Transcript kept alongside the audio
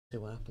See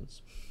what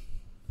happens.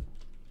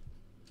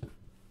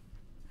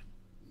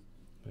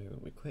 Maybe it'll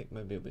be quick,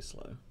 maybe it'll be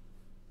slow.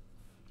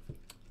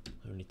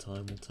 Only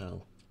time will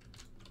tell.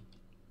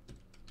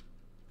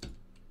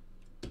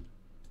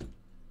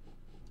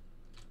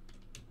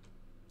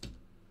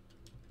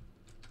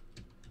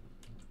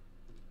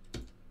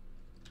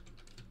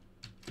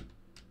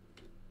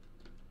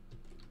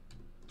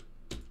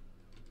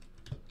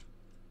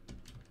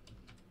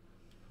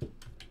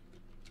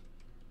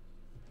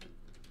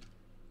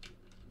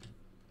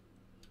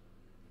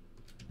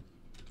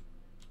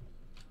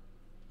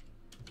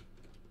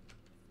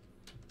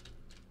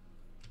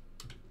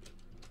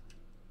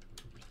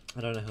 I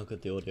don't know how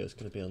good the audio is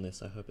going to be on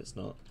this. I hope it's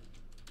not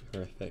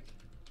horrific.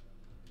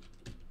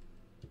 I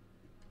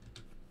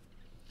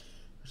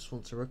just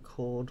want to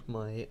record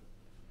my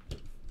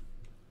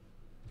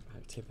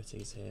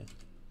activities here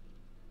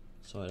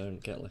so I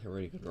don't get like a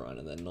really good run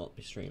and then not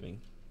be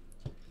streaming.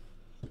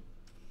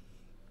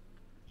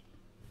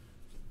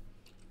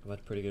 I've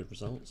had pretty good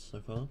results so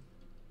far.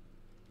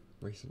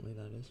 Recently,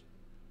 that is.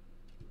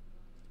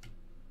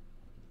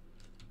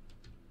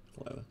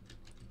 Whatever.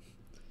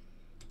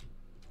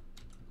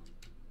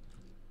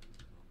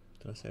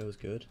 Did I say I was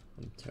good?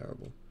 I'm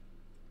terrible.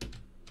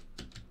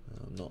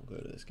 I'm not good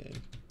at this game.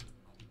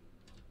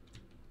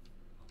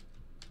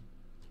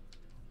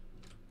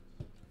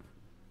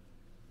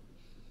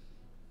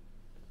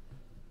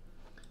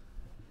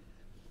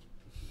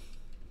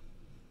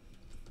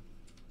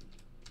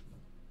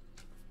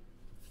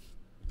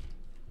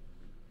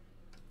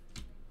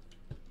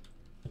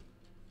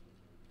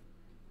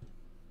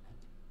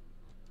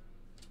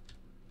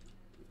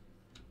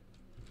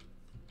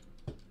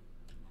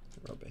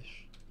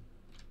 Rubbish.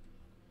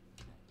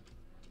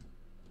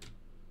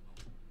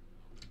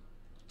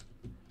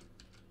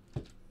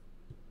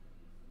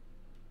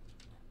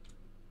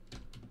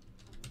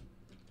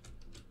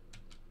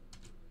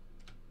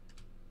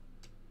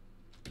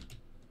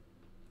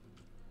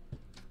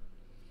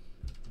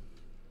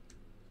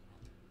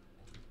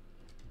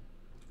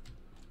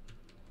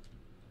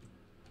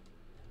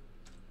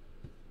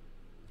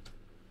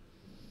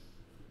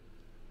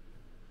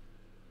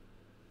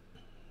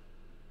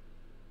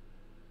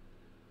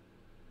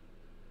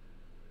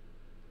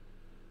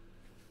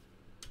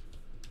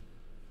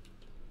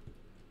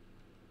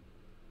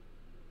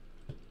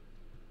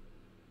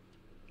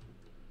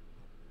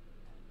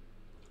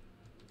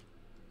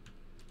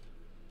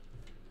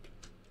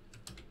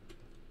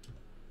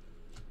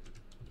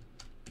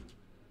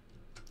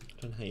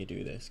 I don't know how you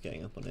do this,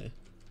 getting up on here,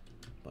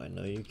 but I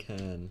know you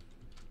can,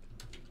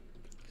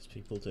 because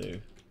people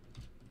do.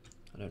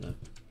 I don't know.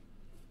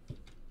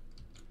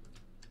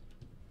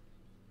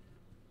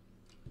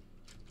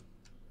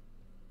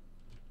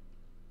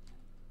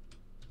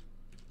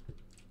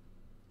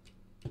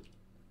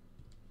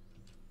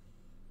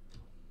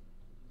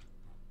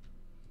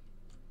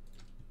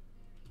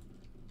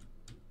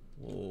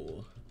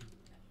 Whoa.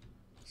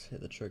 Let's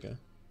hit the trigger.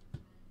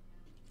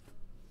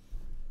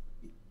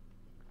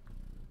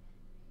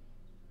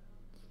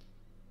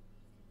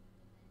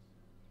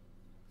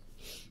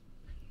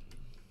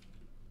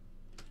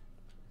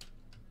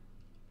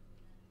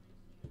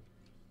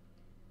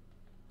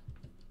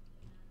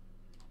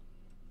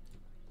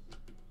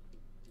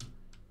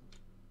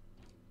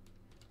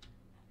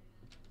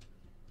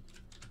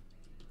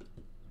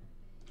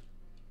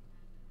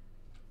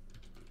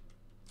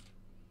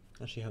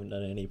 Actually haven't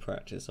done any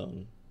practice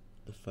on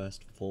the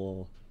first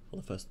four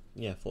levels,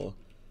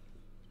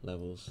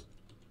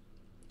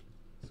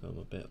 so I'm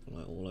a bit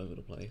like all over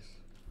the place,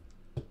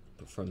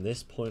 but from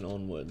this point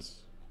onwards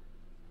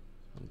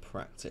I'm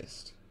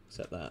practiced,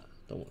 except that,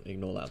 don't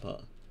ignore that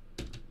part.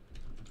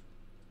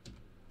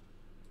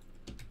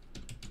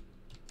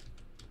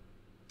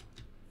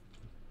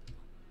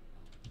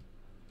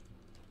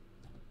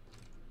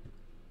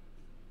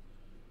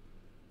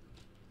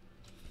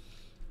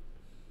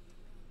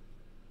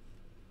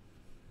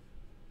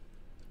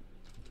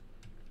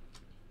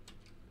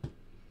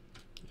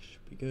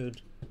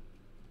 Good,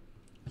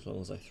 as long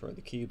as I throw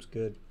the cubes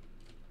good.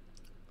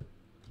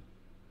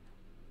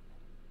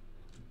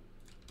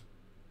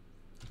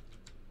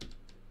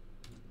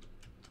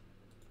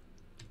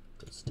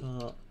 Good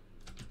start.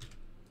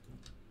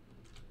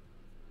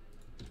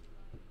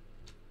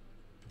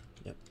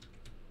 Yep.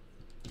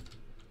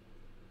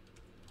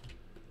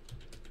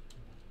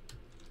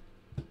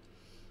 I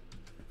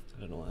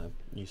don't know why I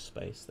used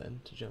space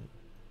then to jump.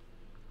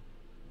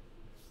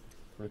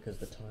 Probably because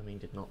the timing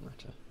did not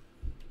matter.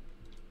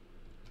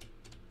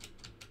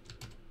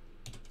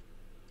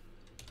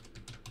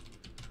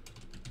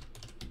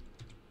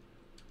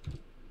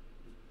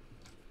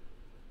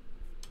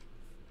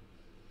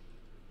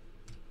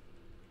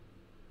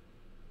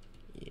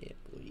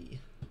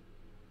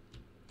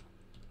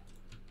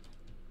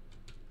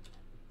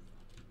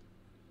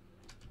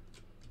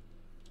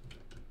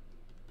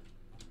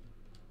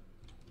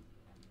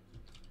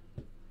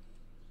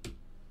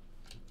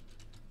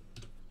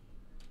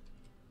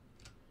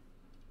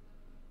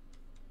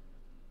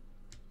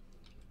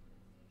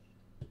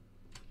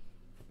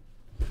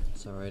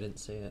 Sorry, I didn't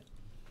see it.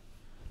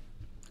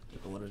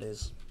 Don't know what it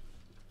is.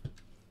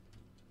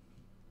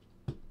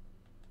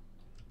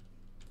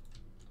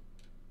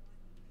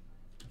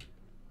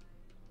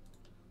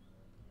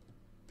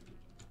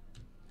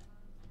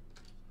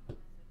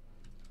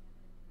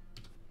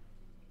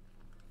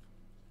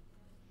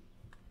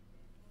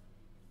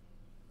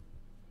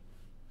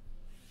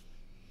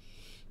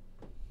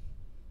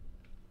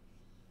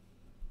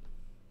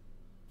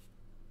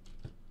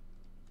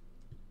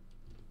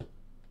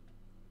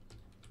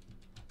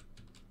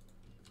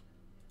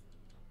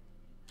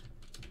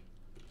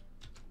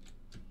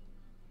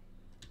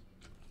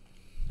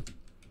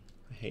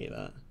 I hate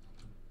that.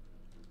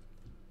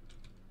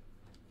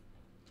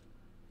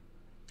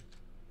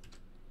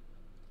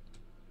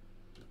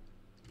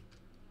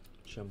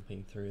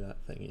 Jumping through that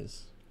thing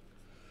is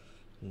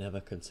never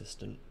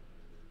consistent.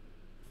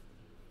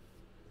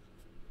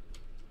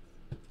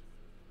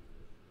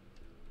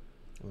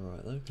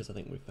 Alright though, because I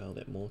think we failed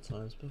it more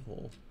times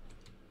before.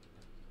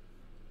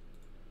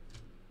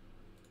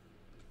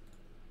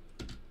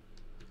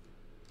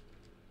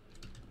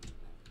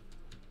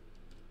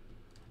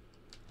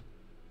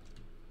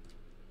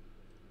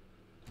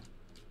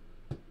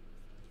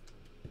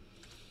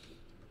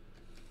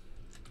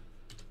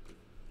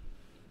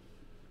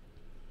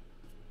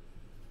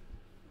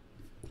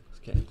 It's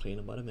getting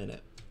cleaner by the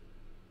minute.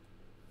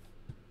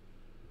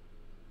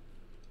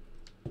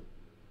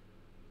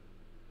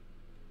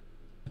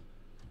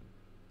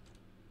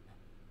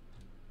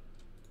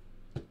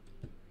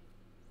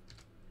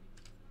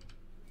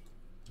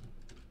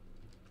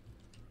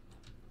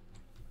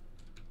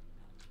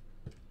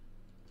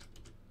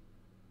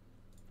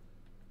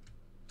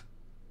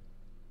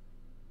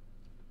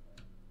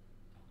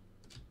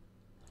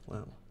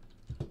 Wow,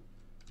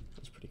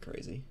 that's pretty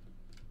crazy.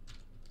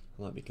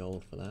 I might be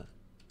gold for that.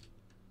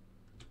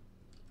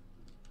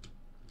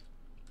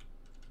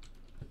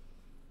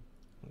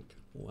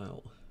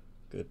 Wow,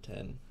 good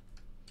 10.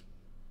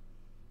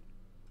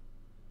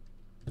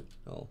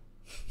 Oh,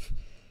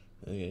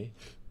 okay.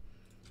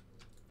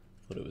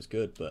 Thought it was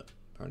good, but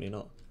apparently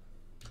not.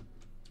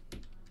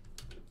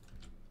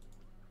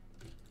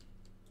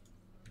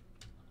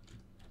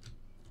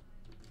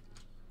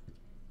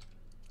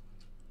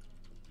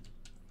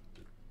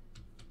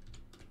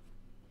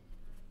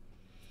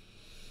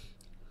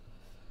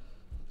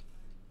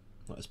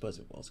 Well, I suppose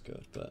it was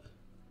good, but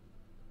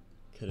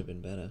could have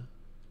been better.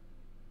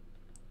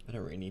 I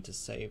don't really need to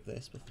save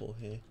this before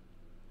here.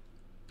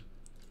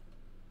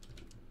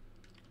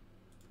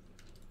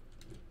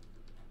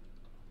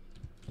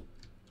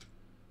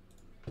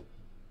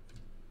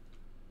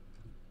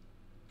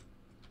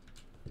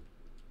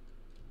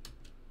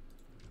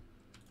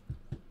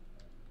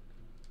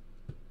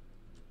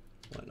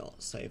 Why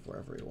not save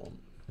wherever you want?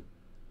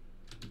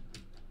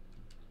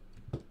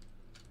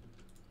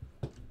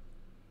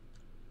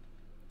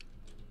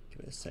 Give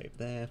it a save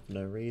there for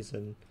no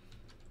reason.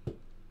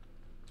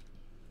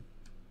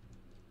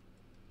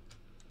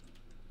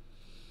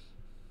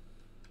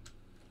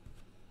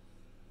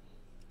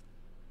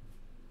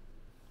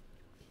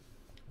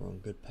 We're on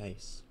good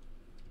pace.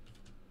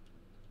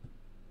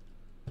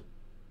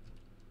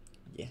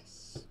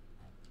 Yes.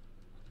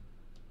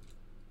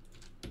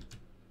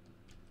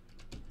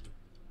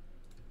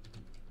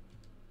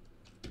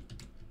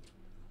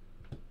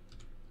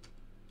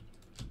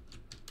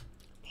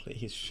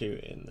 Please shoot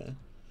it in there.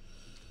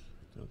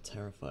 I'm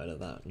terrified of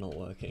that not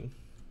working.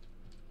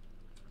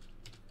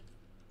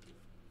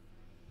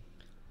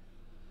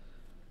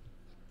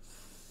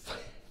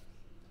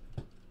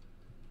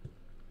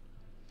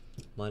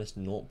 Minus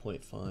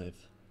 0.5.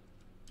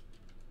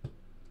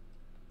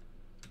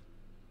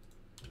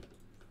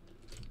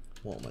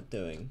 What am I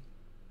doing?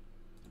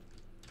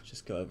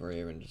 Just go over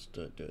here and just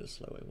do it a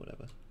slow way,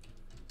 whatever.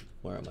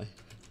 Where am I?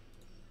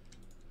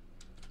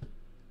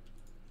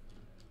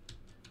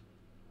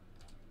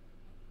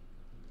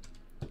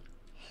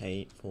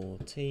 Hate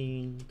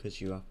 14,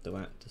 because you have to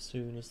act as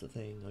soon as the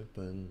thing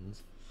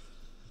opens.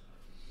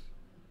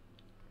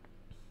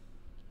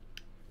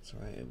 It's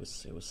alright, it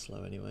was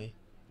slow anyway.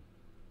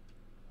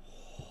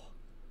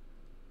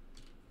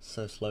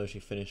 So slow she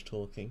finished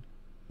talking.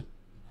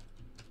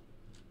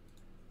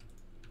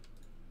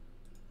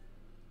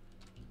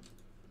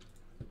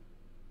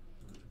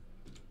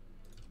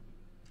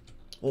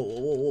 Whoa, whoa,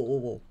 whoa, whoa, whoa,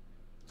 whoa.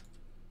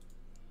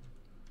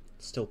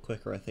 Still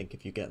quicker, I think,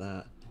 if you get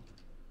that.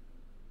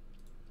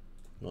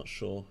 Not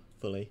sure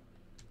fully.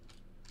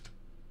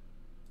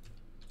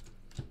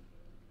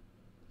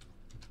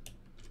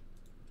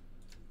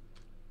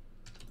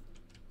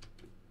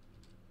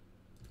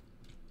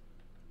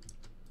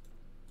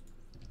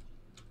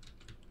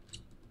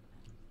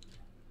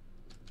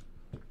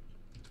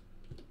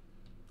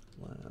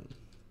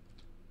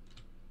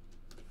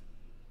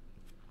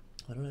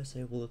 Why don't I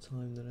save all the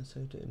time? Then I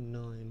saved it in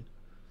 9.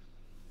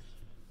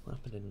 What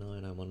happened in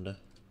 9, I wonder?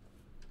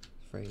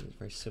 It's a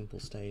very simple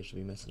stage to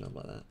be messing up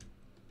like that.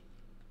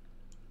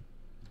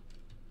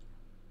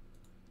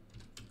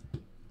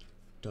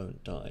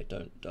 Don't die,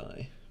 don't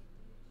die.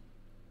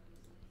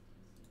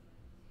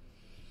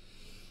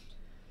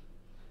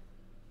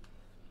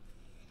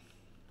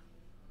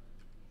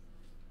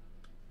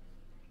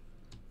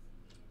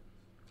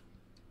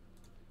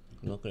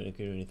 not going to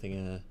do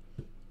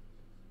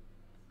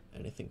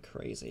anything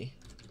crazy.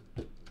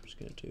 I'm just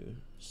going to do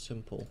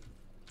simple.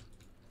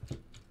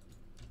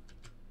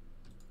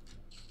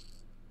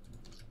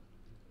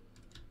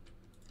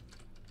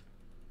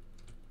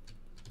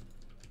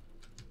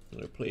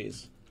 No,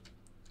 please.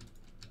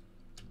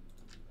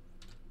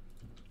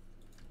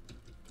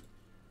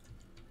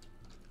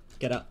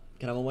 Get out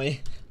of my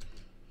way.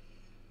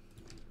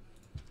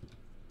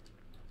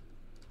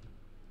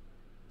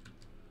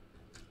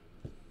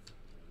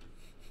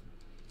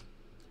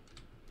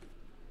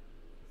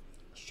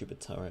 Stupid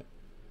turret.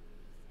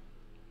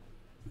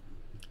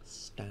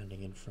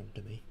 Standing in front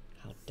of me.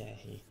 How dare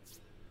he?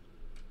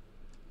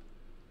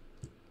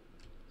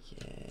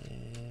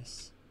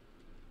 Yes.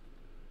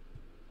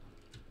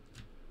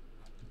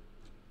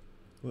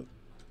 Whoop.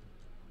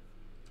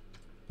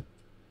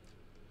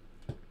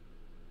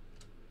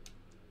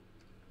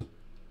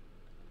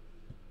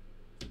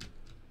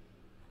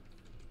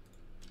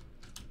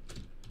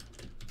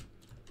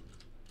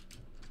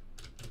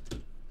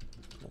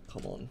 Oh,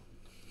 come on.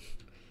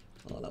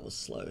 Oh, that was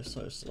slow,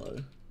 so slow.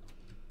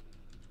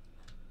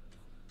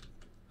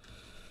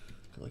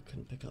 I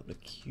couldn't pick up the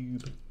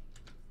cube.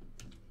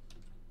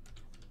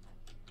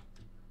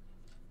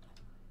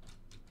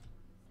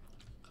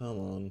 Come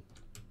on.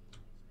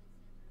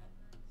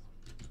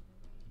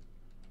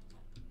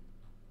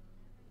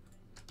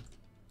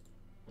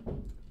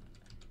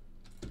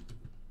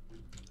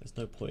 There's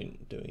no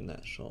point doing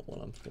that shot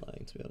while I'm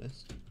flying, to be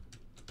honest.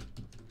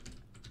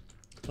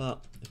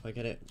 But if I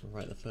get it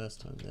right the first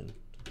time, then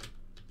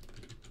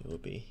it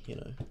would be, you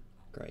know,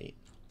 great.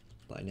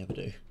 But I never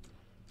do.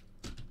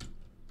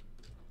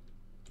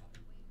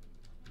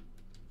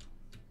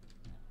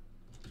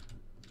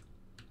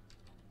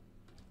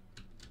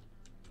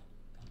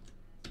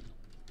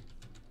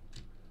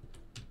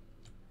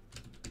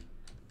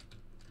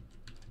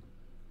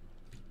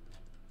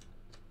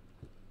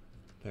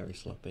 Very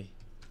sloppy.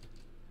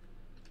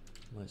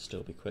 Might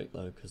still be quick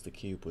though, because the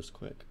cube was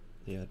quick.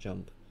 The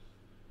jump.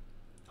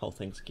 Whole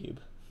thing's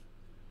cube.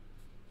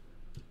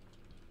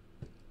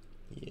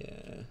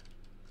 Yeah.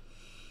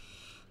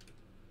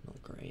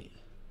 Not great.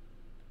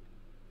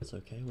 It's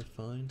okay, we're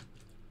fine.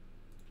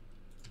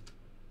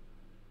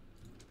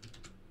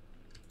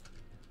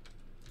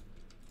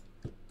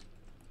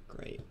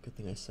 Great, good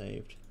thing I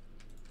saved.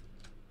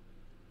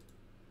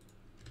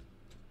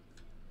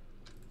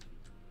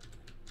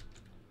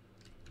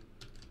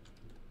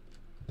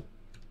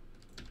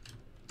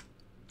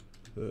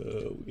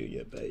 Oh, we're gonna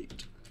get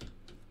baked.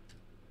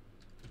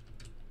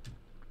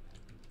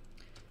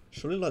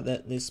 Surely like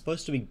that, there's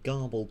supposed to be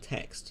garbled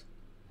text.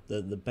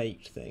 The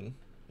baked thing.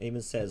 It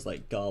even says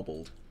like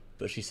garbled,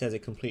 but she says it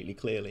completely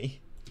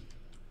clearly.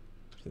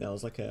 I think that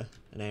was like an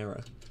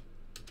error.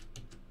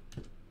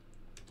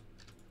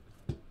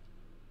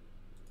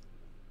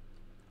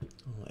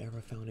 Oh,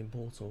 error found in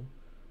portal.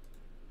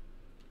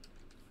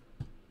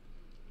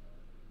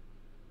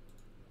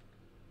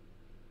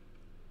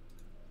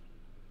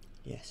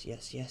 Yes,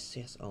 yes, yes,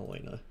 yes. Oh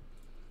wait, no.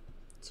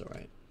 It's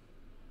alright.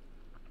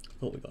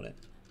 Thought we got it.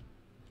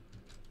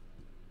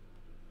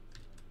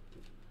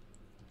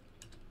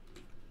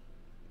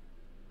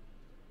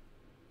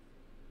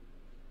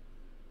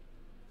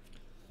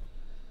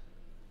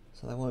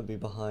 So that won't be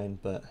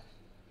behind, but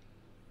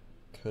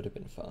could have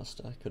been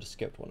faster. I could have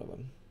skipped one of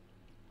them.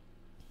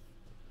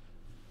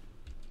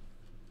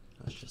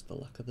 That's just the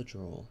luck of the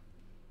draw.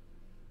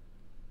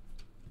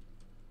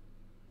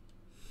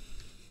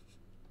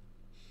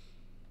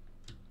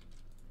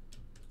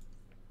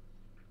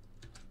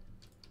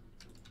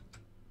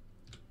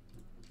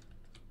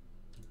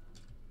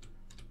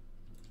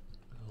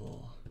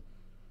 Oh.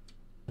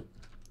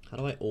 How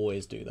do I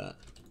always do that?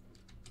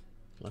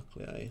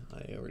 Luckily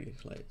I already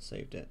like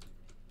saved it.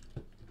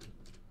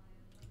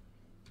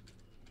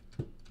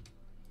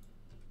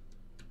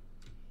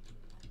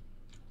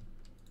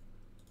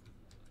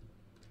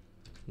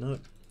 No,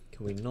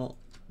 can we not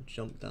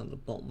jump down the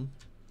bottom?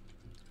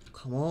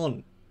 Come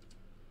on!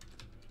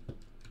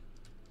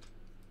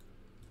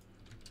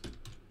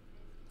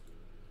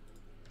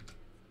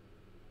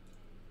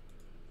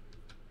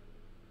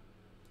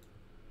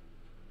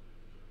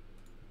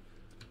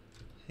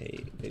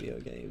 Hey, video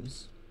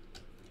games.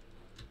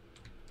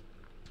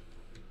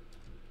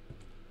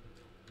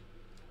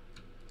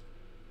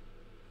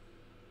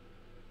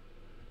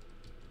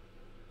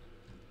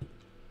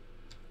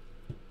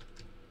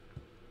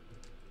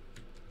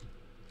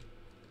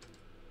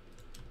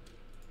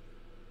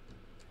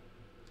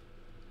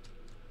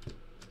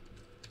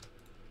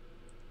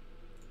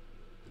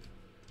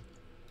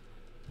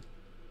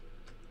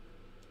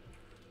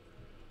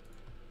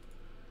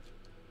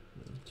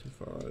 Too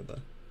far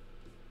over.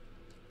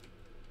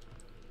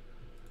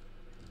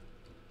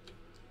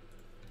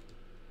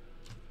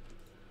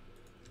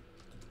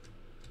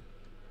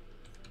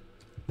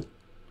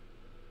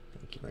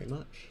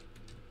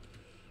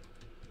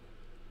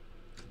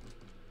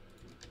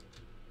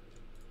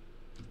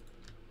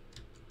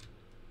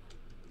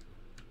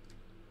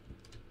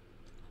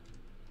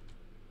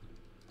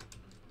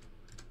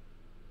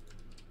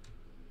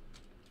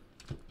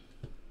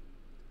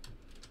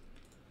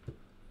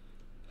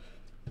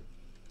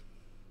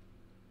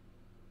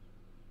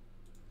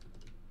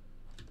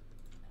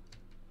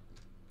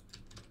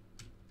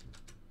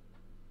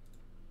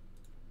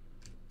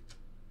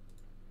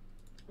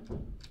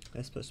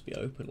 They're supposed to be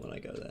open when I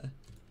go there.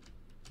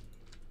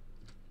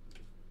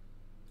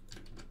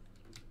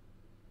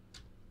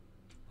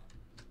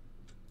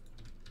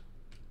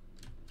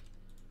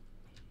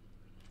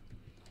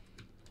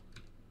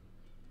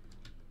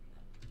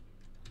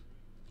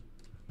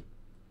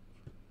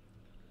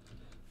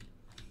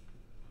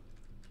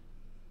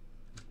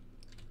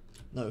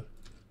 No.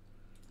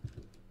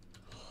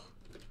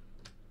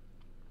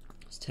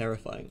 It's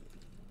terrifying.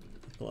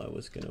 I thought I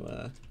was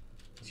gonna,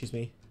 excuse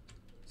me.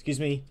 Excuse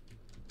me.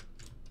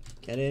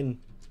 Get in.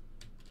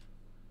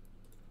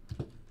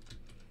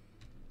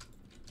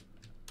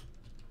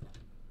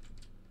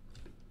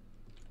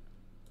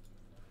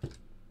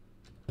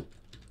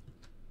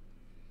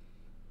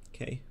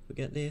 Okay,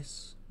 forget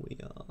this. We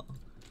are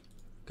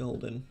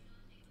golden.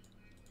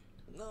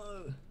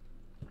 No.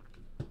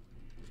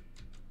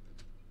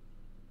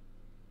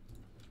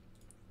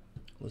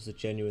 Was the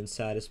genuine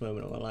saddest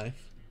moment of my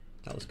life.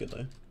 That was good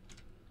though.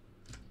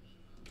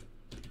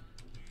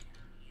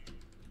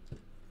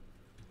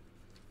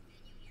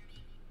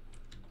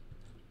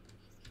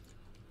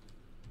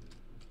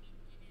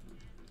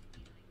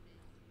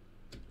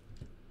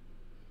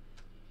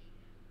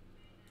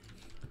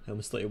 I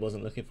almost thought he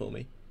wasn't looking for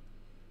me.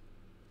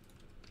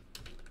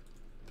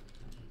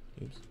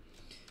 Oops.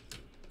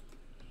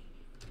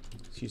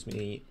 Excuse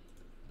me.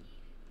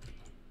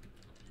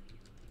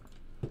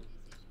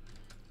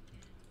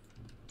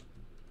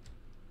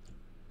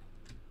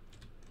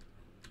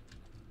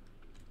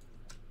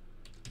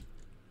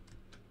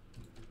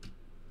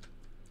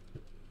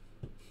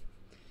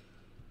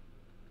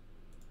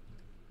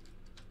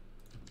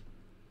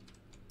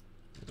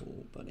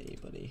 Oh,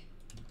 buddy.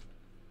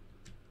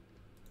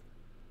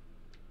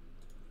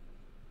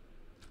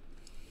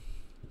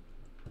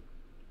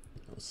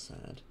 That was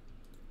sad.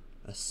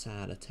 A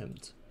sad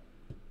attempt.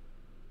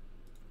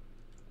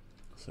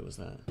 So was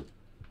that.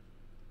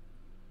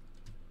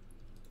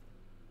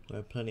 We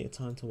have plenty of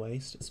time to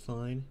waste, it's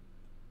fine.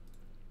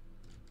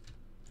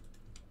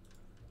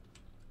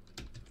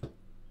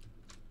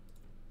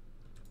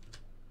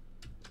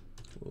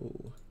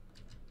 Ooh.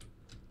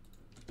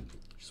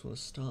 Just want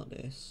to start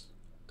this.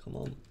 Come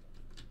on.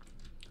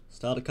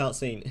 Start a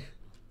cutscene.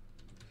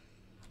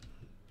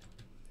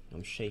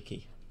 I'm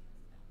shaky.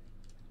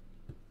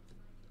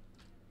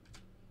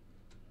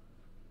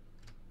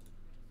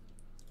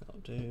 That'll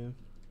do.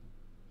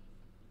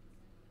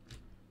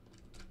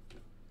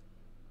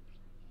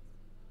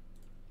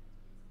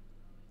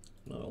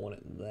 No, I want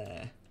it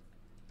there.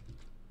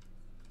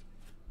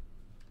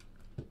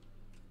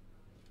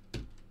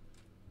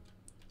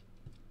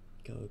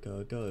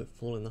 Go.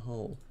 Fall in the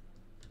hole.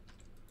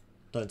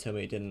 Don't tell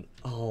me it didn't.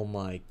 Oh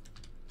my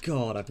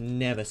god, I've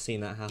never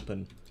seen that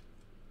happen.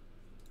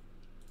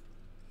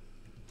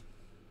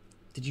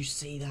 Did you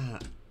see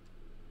that?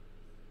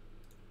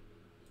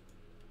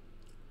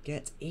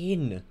 Get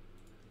in.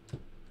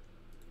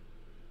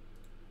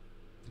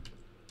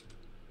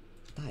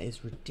 That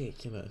is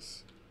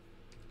ridiculous.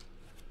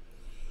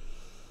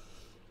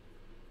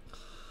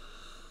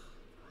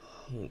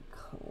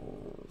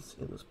 Because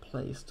it was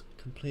placed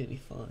completely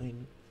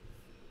fine.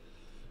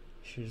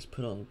 Should just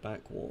put on the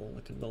back wall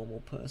like a normal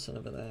person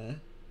over there.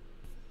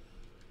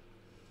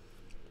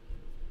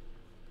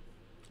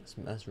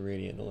 That's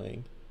really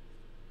annoying.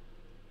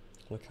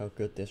 Look how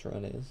good this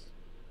run is.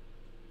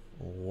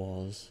 Or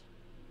was.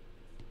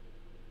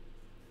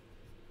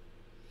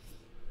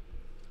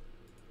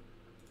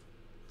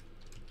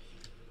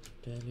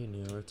 Deadly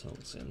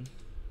neurotoxin.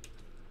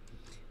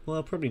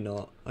 Well, probably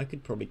not. I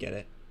could probably get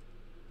it.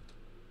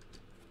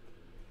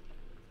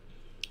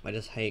 I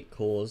just hate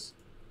cores.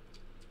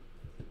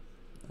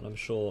 And I'm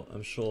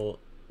sure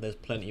there's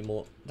plenty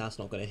more. That's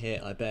not going to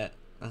hit, I bet.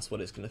 That's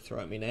what it's going to throw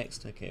at me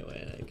next. Okay, wait,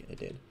 it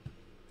did.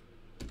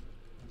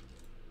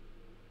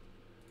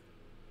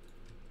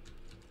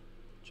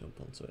 Jump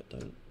onto it,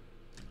 don't.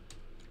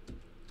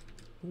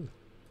 Ooh.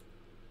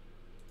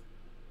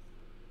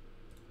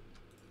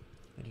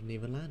 I didn't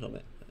even land on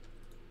it.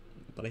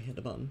 But I hit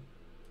the button.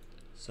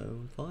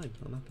 So, fine.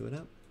 I'm happy with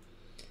that.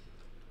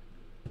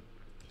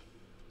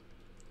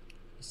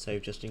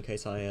 Save just in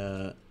case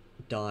I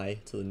die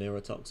to the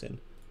neurotoxin.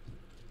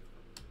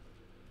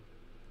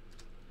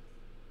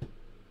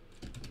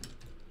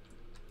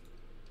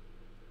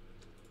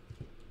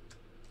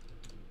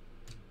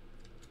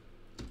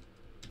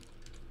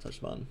 Touch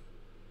the button.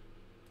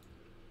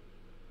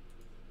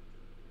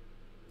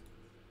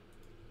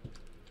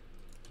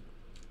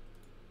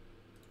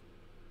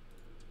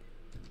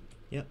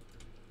 Yep.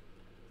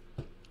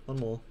 One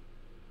more.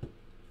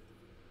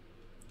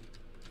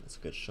 That's a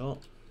good shot.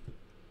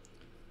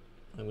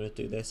 I'm going to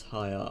do this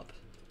high up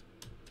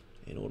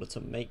in order to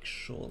make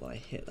sure that I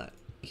hit that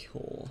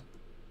core.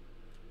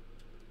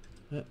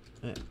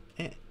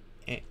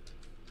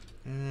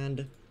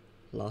 And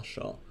last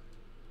shot.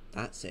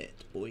 That's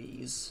it,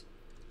 boys.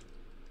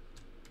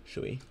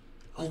 Should we?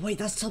 Oh wait,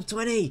 that's top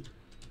 20!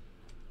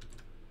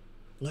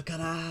 Look at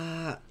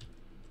that!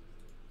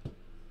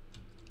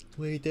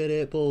 We did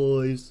it,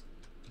 boys.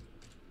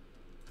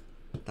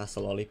 That's a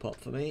lollipop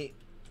for me.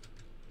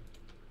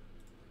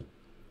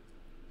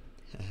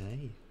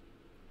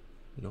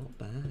 Not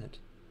bad.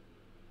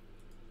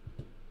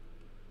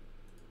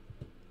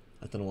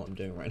 I don't know what I'm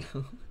doing right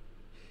now.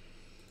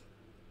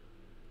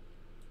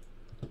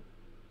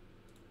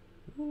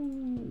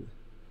 Ooh.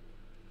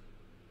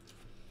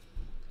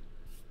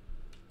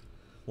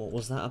 What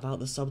was that about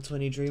the sub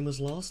 20 dream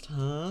was lost?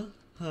 Huh?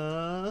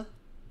 Huh?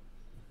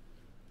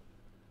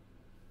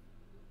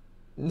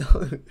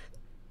 No.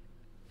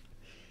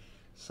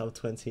 Sub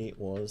 20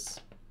 was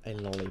a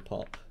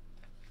lollipop.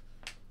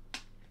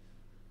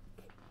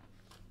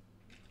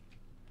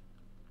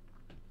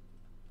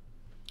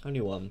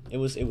 Only one. It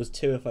was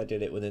two if I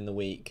did it within the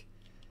week,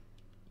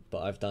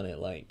 but I've done it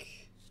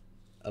like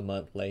a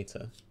month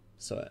later.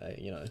 So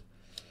you know,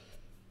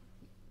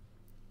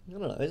 I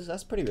don't know.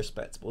 That's pretty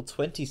respectable.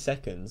 20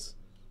 seconds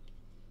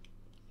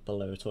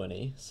below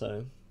 20.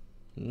 So,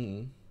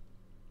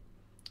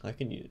 I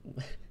can use.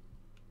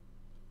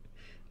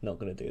 Not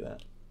gonna do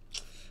that.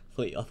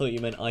 I thought you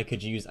meant I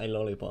could use a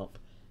lollipop,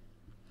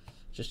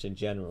 just in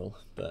general,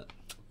 but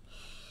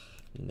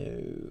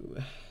no.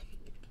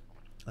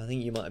 I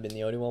think you might have been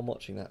the only one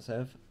watching that,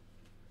 Sev.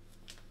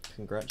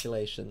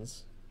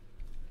 Congratulations.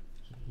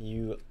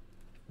 You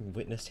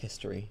witnessed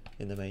history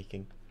in the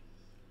making.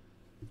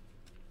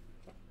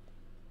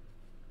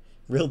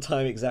 Real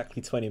time,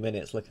 exactly 20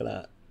 minutes, look at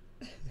that.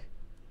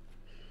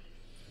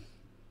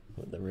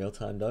 But the real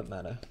time don't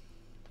matter.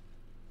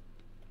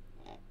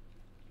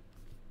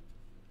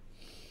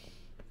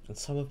 And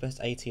some of best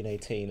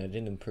 1818, I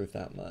didn't improve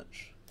that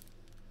much.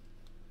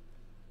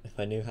 If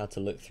I knew how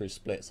to look through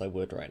splits, I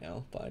would right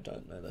now, but I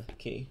don't know the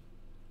key.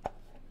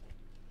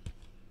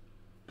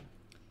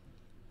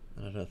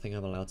 And I don't think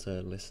I'm allowed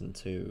to listen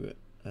to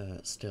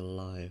Still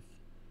Alive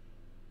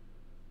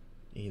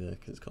either,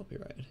 because it's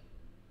copyrighted.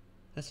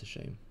 That's a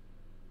shame.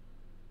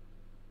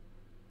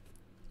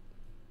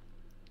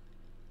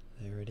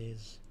 There it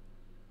is.